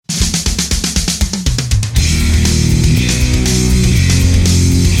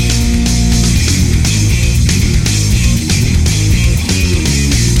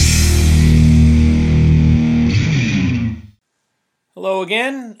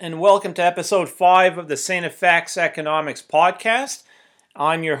again, and welcome to episode 5 of the St. FX Economics Podcast.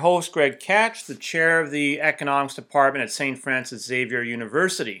 I'm your host, Greg Catch, the chair of the Economics Department at St. Francis Xavier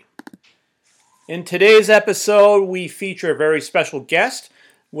University. In today's episode, we feature a very special guest.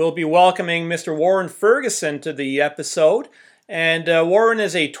 We'll be welcoming Mr. Warren Ferguson to the episode. And Warren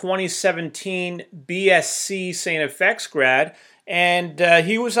is a 2017 BSc St. FX grad, and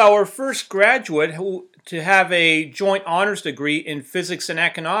he was our first graduate to have a joint honors degree in physics and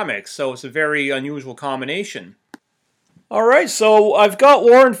economics, so it's a very unusual combination. All right, so I've got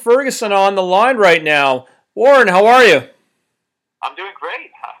Warren Ferguson on the line right now. Warren, how are you? I'm doing great.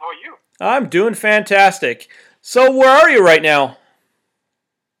 How are you? I'm doing fantastic. So where are you right now?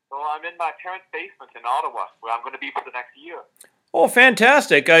 Well, I'm in my parents' basement in Ottawa, where I'm going to be for the next year. Oh,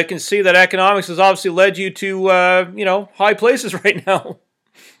 fantastic. I can see that economics has obviously led you to, high places right now.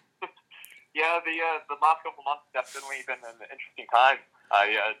 Yeah, the last couple of months have definitely been an interesting time.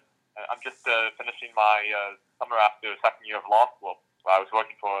 I'm just finishing my summer after second year of law school. I was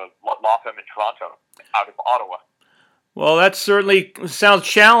working for a law firm in Toronto, out of Ottawa. Well, that certainly sounds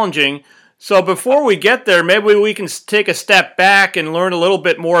challenging. So before we get there, maybe we can take a step back and learn a little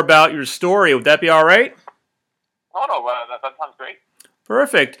bit more about your story. Would that be all right? Oh, no, that sounds great.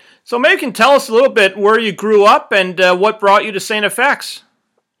 Perfect. So maybe you can tell us a little bit where you grew up and what brought you to St. FX.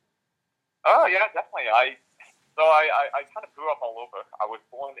 Oh, yeah, definitely. I kind of grew up all over. I was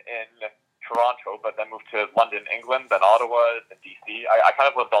born in Toronto, but then moved to London, England, then Ottawa, then DC. I kind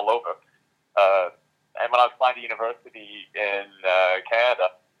of lived all over. And when I was applying to university in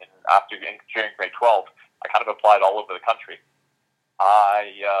Canada, during grade 12, I kind of applied all over the country.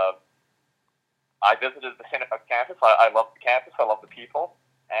 I visited the St. FX campus. I loved the campus. I loved the people.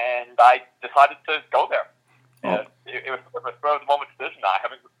 And I decided to go there. Oh. It was sort of a spur-of-the-moment decision. I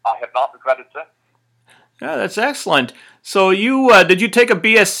have not regretted it. Yeah, that's excellent. So did you take a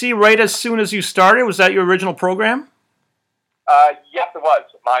BSc right as soon as you started? Was that your original program? Yes, it was.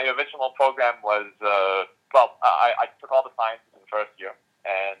 My original program was, I took all the sciences in first year,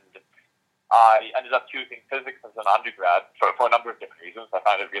 and I ended up choosing physics as an undergrad for a number of different reasons. I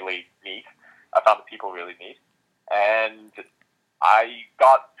found it really neat. I found the people really neat. And I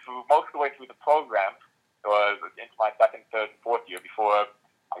got through most of the way through the program, into my second, third, and fourth year before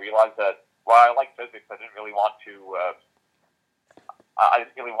I realized that while I like physics, I didn't really want to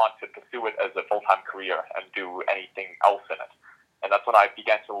pursue it as a full-time career and do anything else in it. And that's when I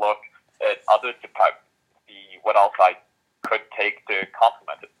began to look at other departments, see what else I could take to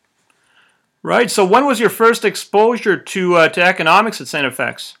complement it. Right. So when was your first exposure to economics at St.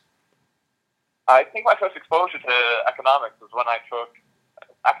 FX? I think my first exposure to economics was when I took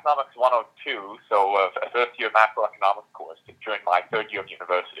Economics 102, so a first-year macroeconomics course during my third year of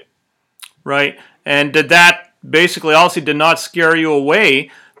university. Right. And did that basically also did not scare you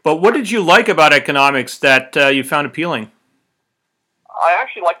away, but what did you like about economics that you found appealing? I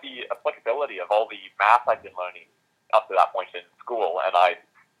actually like the applicability of all the math I've been learning up to that point in school, and I've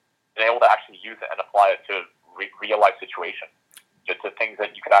been able to actually use it and apply it to real-life situations, to things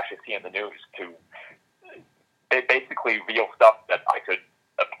that you could actually see in the news, to basically real stuff that I could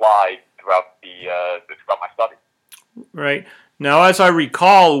apply throughout my study. Right. Now, as I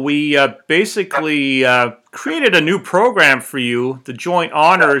recall, we basically created a new program for you, the Joint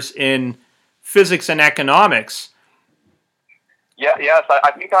Honors in Physics and Economics. Yes.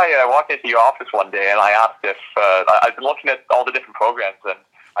 I think I walked into your office one day and I asked if I've been looking at all the different programs, and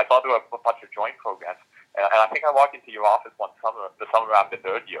I thought there were a bunch of joint programs. And I think I walked into your office one summer, the summer after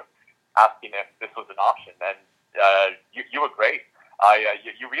third year, asking if this was an option, and you were great.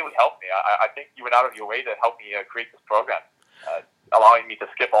 You really helped me. I think you went out of your way to help me create this program, allowing me to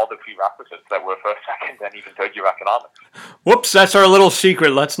skip all the prerequisites that were first, second, and even third year economics. Whoops, that's our little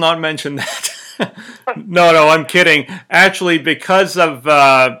secret. Let's not mention that. No, I'm kidding. Actually, because of,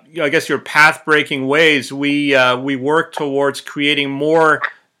 I guess, your path-breaking ways, we work towards creating more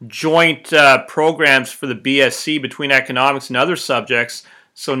joint programs for the BSc between economics and other subjects.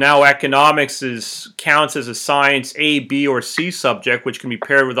 So now economics counts as a science A, B, or C subject, which can be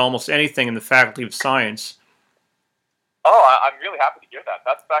paired with almost anything in the Faculty of Science. Oh, I'm really happy to hear that.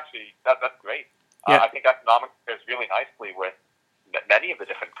 That's great. Yeah. I think economics pairs really nicely with many of the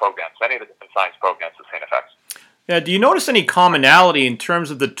different programs, many of the different science programs at St. FX. Yeah. Do you notice any commonality in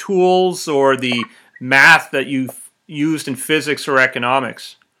terms of the tools or the math that you've used in physics or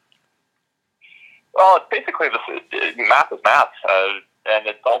economics? Well, it's basically math is math. And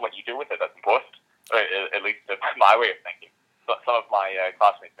it's all what you do with it that's important, or at least that's my way of thinking. So some of my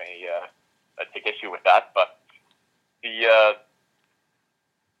classmates may take issue with that, but the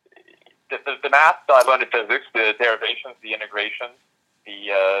math that I learned in physics, the derivations, the integrations,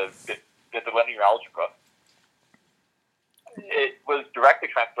 the linear algebra, it was directly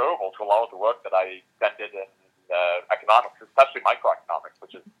transferable to a lot of the work that I then did in economics, especially microeconomics,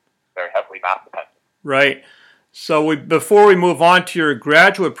 which is very heavily math dependent. Right. So before we move on to your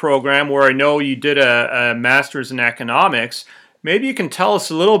graduate program, where I know you did a master's in economics, maybe you can tell us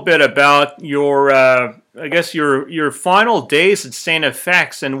a little bit about your, I guess your final days at St.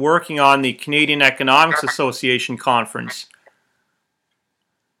 FX and working on the Canadian Economics Association conference.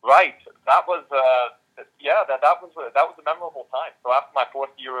 Right. That was that was a memorable time. So after my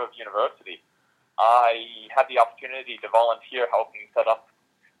fourth year of university, I had the opportunity to volunteer helping set up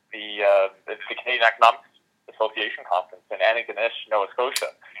the Canadian Economics Association conference in Antigonish, Nova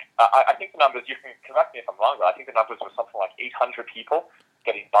Scotia. I think the numbers, you can correct me if I'm wrong, but I think the numbers were something like 800 people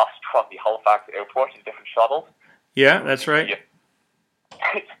getting bussed from the Halifax airport in different shuttles. Yeah, that's right.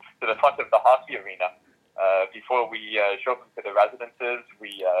 To the front of the hockey arena. Before we showed them to the residences,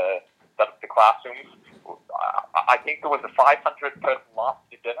 we set up the classrooms. I think there was a 500-person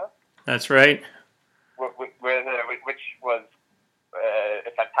lobster dinner. That's right. Which was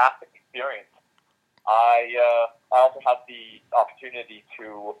a fantastic experience. I also had the opportunity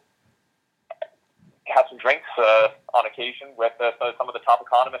to have some drinks on occasion with some of the top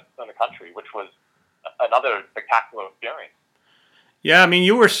economists in the country, which was another spectacular experience. Yeah, I mean,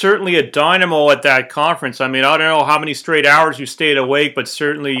 you were certainly a dynamo at that conference. I mean, I don't know how many straight hours you stayed awake, but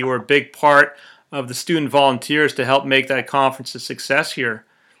certainly you were a big part of the student volunteers to help make that conference a success here.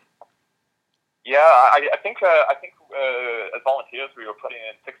 Yeah, I think as volunteers we were putting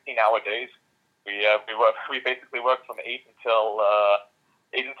in 16-hour days. We basically worked from 8 until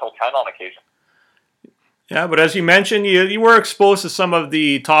 10 on occasion. Yeah, but as you mentioned, you were exposed to some of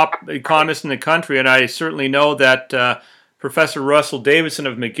the top economists in the country, and I certainly know that Professor Russell Davidson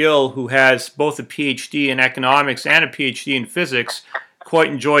of McGill, who has both a PhD in economics and a PhD in physics, quite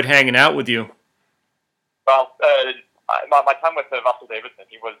enjoyed hanging out with you. Well, my time with Russell Davidson,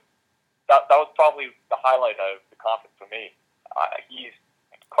 that was probably the highlight of the conference for me. He's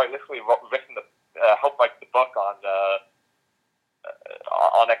quite literally helped write the book on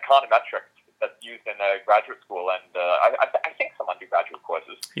econometrics that's used in graduate school and I think some undergraduate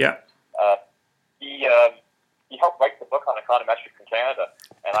courses. Yeah. He helped write the book on econometrics in Canada,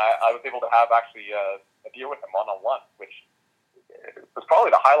 and I was able to have actually a deal with him one-on-one, which was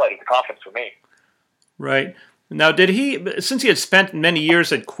probably the highlight of the conference for me. Right. Now, since he had spent many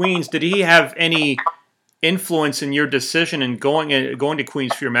years at Queen's, did he have any influence in your decision in going to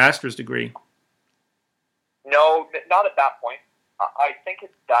Queen's for your master's degree? No, not at that point. I think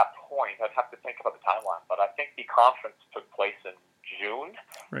at that point, I'd have to think about the timeline, but I think the conference took place in June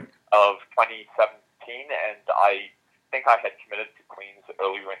of 2017, and I think I had committed to Queen's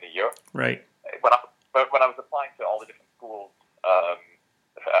earlier in the year. Right. When I was applying to all the different schools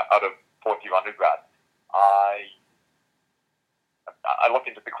out of fourth year undergrad, I looked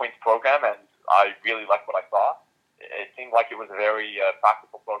into the Queen's program, and I really liked what I saw. It seemed like it was a very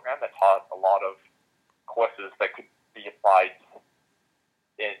practical program that taught a lot of courses that could be applied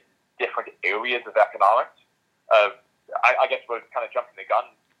in different areas of economics. I guess we're kind of jumping the gun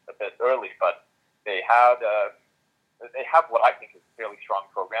a bit early, but they have what I think is a fairly strong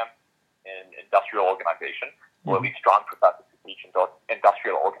program in industrial organization, or at least strong professors who teach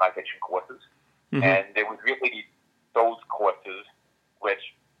industrial organization courses. Mm-hmm. And it was really those courses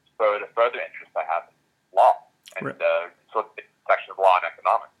which spurred a further interest I have in law and sort of the section of law and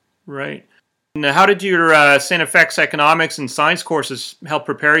economics. Right. And how did your St. FX economics and science courses help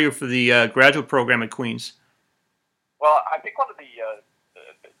prepare you for the graduate program at Queen's? Well, I think one of the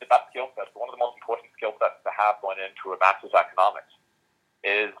best skill sets, one of the most important skill sets to have going into a master's economics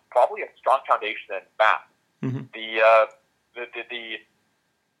is probably a strong foundation in math. Mm-hmm.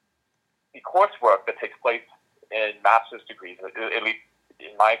 The coursework that takes place in master's degrees, at least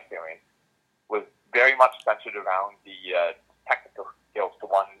in my experience, was very much centered around the technical skills to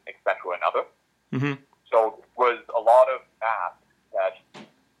one extent or another. Mm-hmm. So it was a lot of math that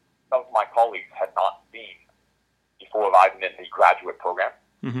some of my colleagues had not seen before arriving in the graduate program.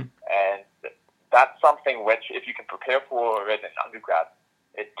 Mm-hmm. And that's something which, if you can prepare for it in undergrad,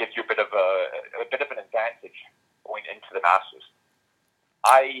 it gives you a bit of an advantage going into the master's.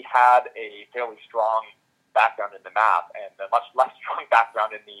 I had a fairly strong background in the math and a much less strong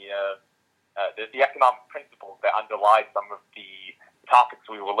background in the economic principles that underlie some of the topics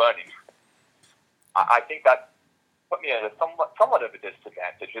we were learning. I think that put me at somewhat of a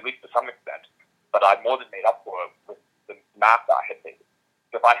disadvantage, at least to some extent, but I more than made up for it with the math that I had taken.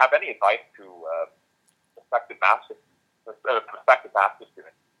 So if I have any advice to prospective master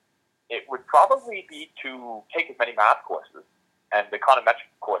students, it would probably be to take as many math courses and the econometric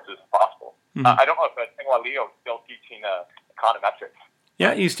courses possible. Mm-hmm. I don't know if Tsinghua Leo is still teaching econometrics.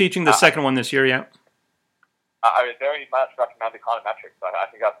 Yeah, he's teaching the second one this year, yeah. I would very much recommend econometrics. I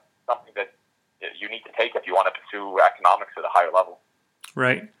think that's something that you need to take if you want to pursue economics at a higher level.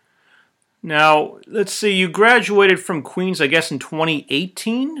 Right. Now, let's see, you graduated from Queen's, I guess, in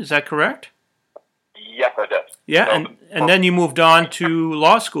 2018, is that correct? Yes, I did. Yeah, So, and then you moved on to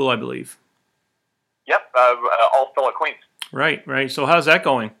law school, I believe. Yep, all still at Queen's. Right. So how's that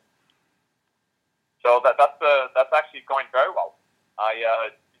going? So that's actually going very well. I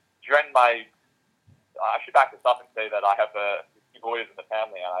should back this up and say that I have two boys in the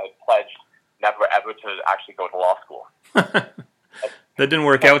family, and I pledged never ever to actually go to law school. That didn't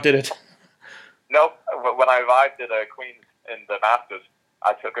work out, did it? No. When I arrived at Queen's in the Masters,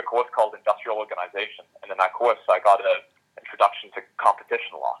 I took a course called Industrial Organization, and in that course, I got an introduction to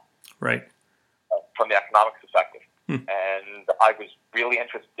competition law. Right. From the economics perspective. And I was really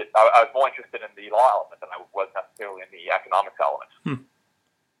interested, I was more interested in the law element than I was necessarily in the economics element.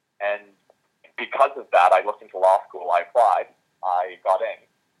 And because of that, I looked into law school, I applied, I got in,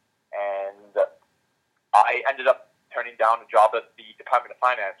 and I ended up turning down a job at the Department of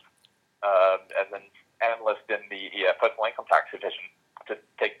Finance as an analyst in the personal income tax division to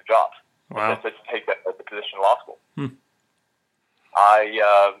take the job. Wow. To take the position in law school.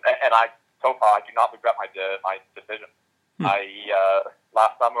 So far, I do not regret my decision.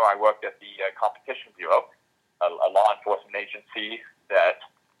 Last summer, I worked at the Competition Bureau, a law enforcement agency that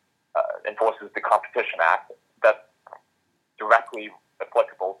enforces the Competition Act. That's directly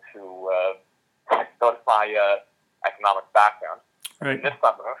applicable to my economic background. Right. This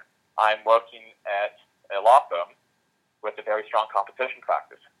summer, I'm working at a law firm with a very strong competition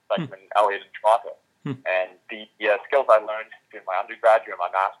practice, like in Elliott and Toronto. And the skills I learned through my undergraduate and my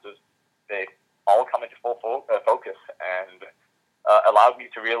master's, they all come into full focus and allowed me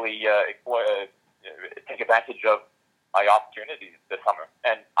to really take advantage of my opportunities this summer.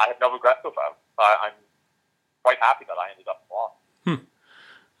 And I have no regrets so far. I'm quite happy that I ended up in law.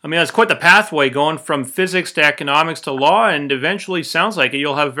 I mean, that's quite the pathway, going from physics to economics to law, and eventually, sounds like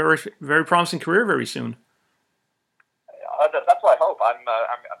you'll have a very, very promising career very soon. That's what I hope.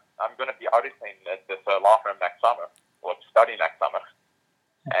 I'm going to be auditing at this law firm next summer, or studying next summer.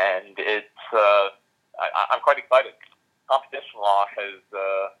 And it's I'm quite excited. Competition law has,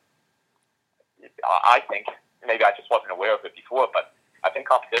 I think, maybe I just wasn't aware of it before, but I think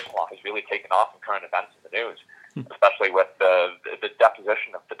competition law has really taken off in current events in the news, especially with the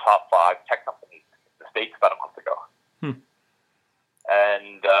deposition of the top 5 tech companies in the States about a month ago.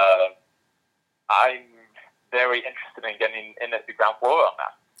 And I'm very interested in getting in at the ground floor on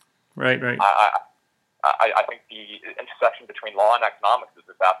that. Right. I think the intersection between law and economics is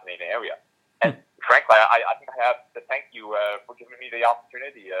a fascinating area. And frankly, I think I have to thank you for giving me the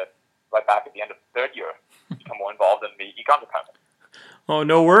opportunity right back at the end of the third year to become more involved in the econ department. Oh,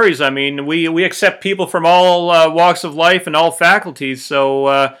 no worries. I mean, we accept people from all walks of life and all faculties,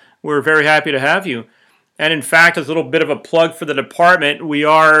 so we're very happy to have you. And in fact, as a little bit of a plug for the department, we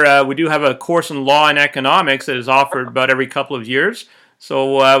do have a course in law and economics that is offered about every couple of years.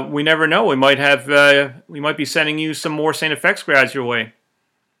 So we never know. We might be sending you some more St. FX grads your way.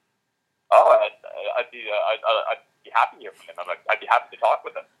 Oh, I'd be happy to hear from him. I'd be happy to talk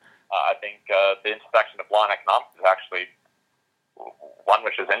with him. I think the intersection of law and economics is actually one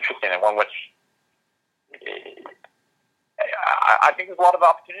which is interesting and one which I think there's a lot of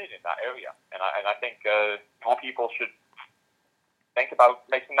opportunity in that area. And I think more people should think about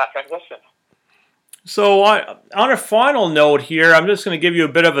making that transition. So on a final note here, I'm just going to give you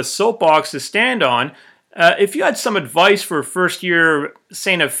a bit of a soapbox to stand on. If you had some advice for a first-year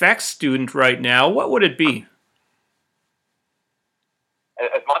St. FX student right now, what would it be?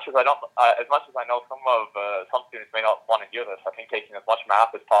 As much as I know some students may not want to hear this, I think taking as much math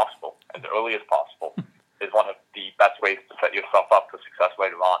as possible, as early as possible, is one of the best ways to set yourself up for success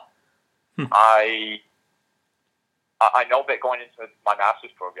later on. I know that going into my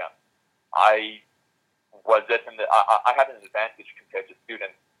master's program, I had an advantage compared to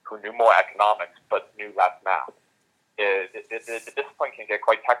students who knew more economics but knew less math. The discipline can get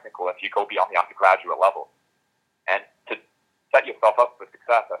quite technical if you go beyond the undergraduate level. And to set yourself up for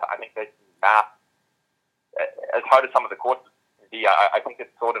success, I think that math, as hard as some of the courses can be, I think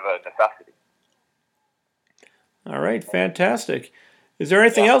it's sort of a necessity. All right, fantastic. Is there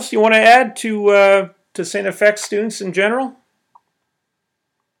anything else you want to add to St. FX students in general?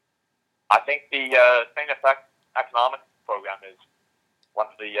 I think the St. FX economics program is one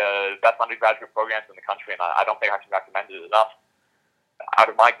of the best undergraduate programs in the country, and I don't think I can recommend it enough. Out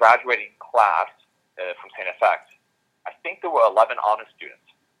of my graduating class from St. FX, I think there were 11 honor students.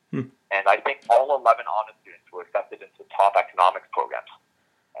 And I think all 11 honor students were accepted into top economics programs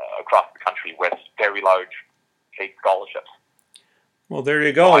across the country with very large paid scholarships. Well, there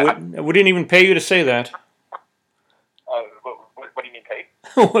you go. We didn't even pay you to say that. What do you mean paid?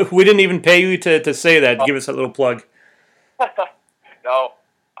 We didn't even pay you to say that. Give us a little plug. No,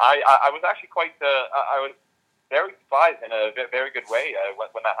 I was actually I was very surprised in a very good way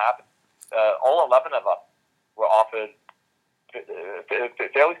when that happened. All 11 of us were offered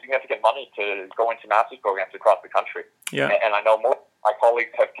fairly significant money to go into master's programs across the country. Yeah. And I know most of my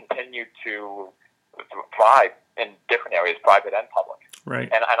colleagues have continued to thrive in different areas, private and public. Right.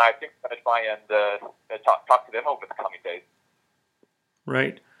 And I think I'm going to try and talk to them over the coming days.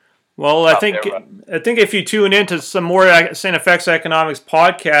 Right. Well, I think if you tune into some more St. FX Economics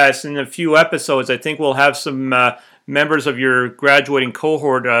podcasts in a few episodes, I think we'll have some members of your graduating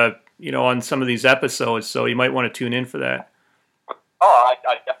cohort, on some of these episodes. So you might want to tune in for that. Oh,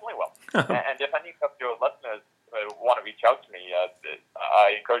 I definitely will. And if any of your listeners want to reach out to me,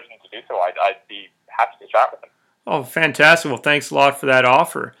 I encourage them to do so. I'd be happy to chat with them. Oh, fantastic. Well, thanks a lot for that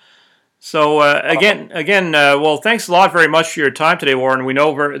offer. So again, thanks a lot very much for your time today, Warren. We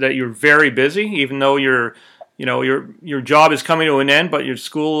know that you're very busy, even though your job is coming to an end, but your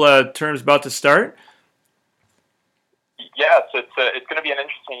school term's about to start. Yes, it's going to be an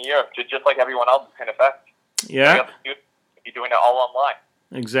interesting year, just like everyone else in effect. Yeah. Be doing it all online.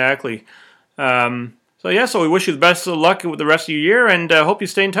 Exactly. So we wish you the best of luck with the rest of your year, and hope you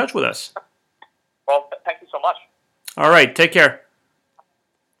stay in touch with us. Well, thank you so much. All right, take care.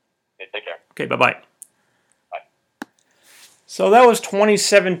 Okay, take care. Okay, bye-bye. Bye. So that was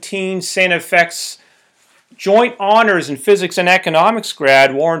 2017 St. FX Joint Honors in Physics and Economics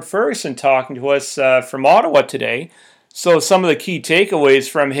grad Warren Ferguson talking to us from Ottawa today. So some of the key takeaways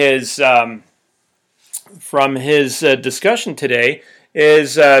from his discussion today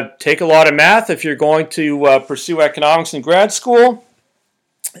is take a lot of math if you're going to pursue economics in grad school,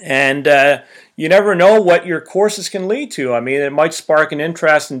 and you never know what your courses can lead to. I mean, it might spark an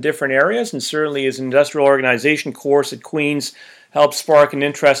interest in different areas, and certainly his industrial organization course at Queen's helped spark an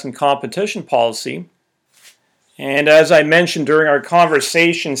interest in competition policy. And as I mentioned during our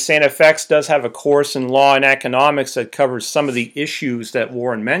conversation, St. FX does have a course in law and economics that covers some of the issues that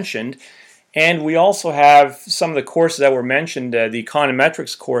Warren mentioned. And we also have some of the courses that were mentioned, the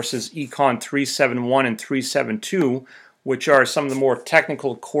econometrics courses, Econ 371 and 372, which are some of the more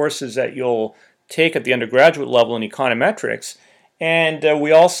technical courses that you'll take at the undergraduate level in econometrics. And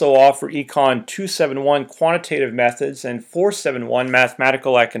we also offer Econ 271 quantitative methods and 471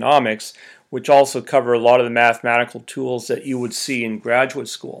 mathematical economics, which also cover a lot of the mathematical tools that you would see in graduate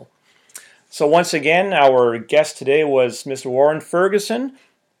school. So once again, our guest today was Mr. Warren Ferguson,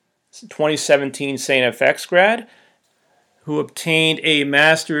 2017 St. FX grad, who obtained a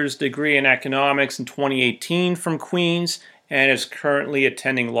master's degree in economics in 2018 from Queen's and is currently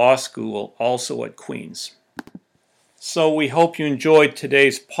attending law school also at Queen's. So we hope you enjoyed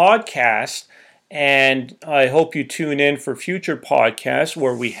today's podcast, and I hope you tune in for future podcasts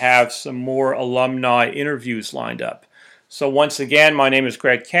where we have some more alumni interviews lined up. So once again, my name is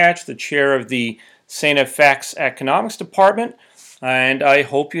Greg Catch, the chair of the St. FX Economics Department, and I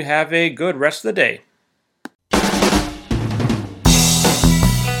hope you have a good rest of the day.